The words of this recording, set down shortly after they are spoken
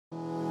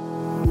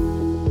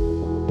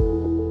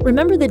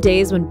Remember the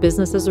days when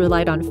businesses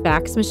relied on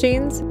fax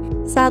machines?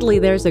 Sadly,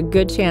 there's a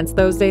good chance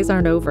those days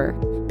aren't over.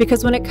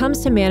 Because when it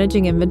comes to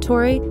managing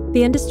inventory,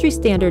 the industry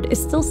standard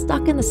is still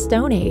stuck in the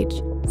Stone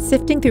Age.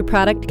 Sifting through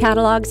product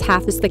catalogs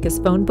half as thick as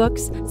phone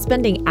books,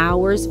 spending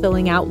hours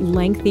filling out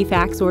lengthy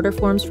fax order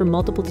forms for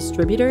multiple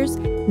distributors,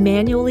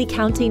 manually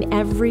counting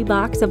every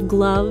box of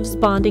gloves,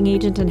 bonding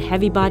agent, and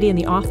heavy body in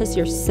the office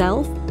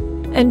yourself.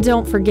 And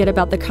don't forget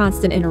about the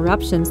constant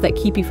interruptions that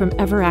keep you from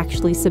ever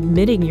actually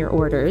submitting your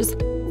orders.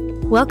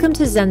 Welcome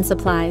to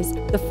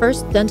ZenSupplies, the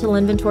first dental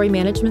inventory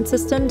management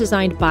system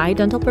designed by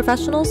dental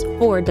professionals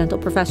for dental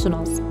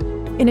professionals.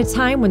 In a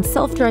time when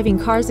self-driving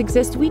cars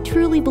exist, we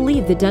truly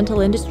believe the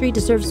dental industry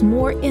deserves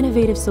more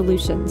innovative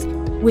solutions.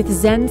 With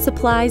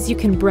ZenSupplies, you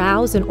can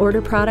browse and order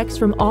products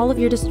from all of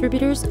your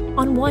distributors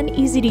on one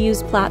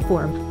easy-to-use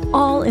platform,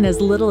 all in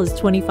as little as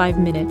 25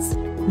 minutes.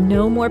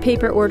 No more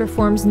paper order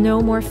forms, no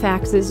more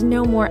faxes,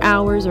 no more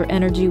hours or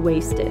energy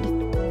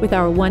wasted. With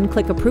our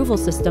one-click approval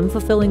system,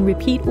 fulfilling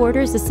repeat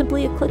orders is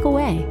simply a click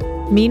away.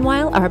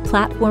 Meanwhile, our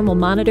platform will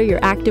monitor your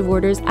active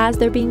orders as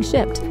they're being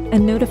shipped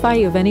and notify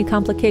you of any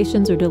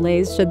complications or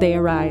delays should they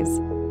arise.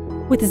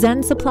 With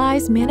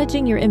ZenSupplies,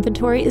 managing your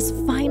inventory is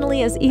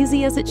finally as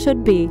easy as it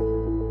should be.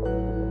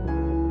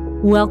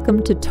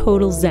 Welcome to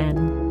Total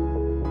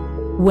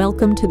Zen.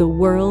 Welcome to the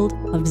world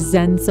of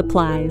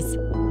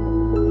ZenSupplies.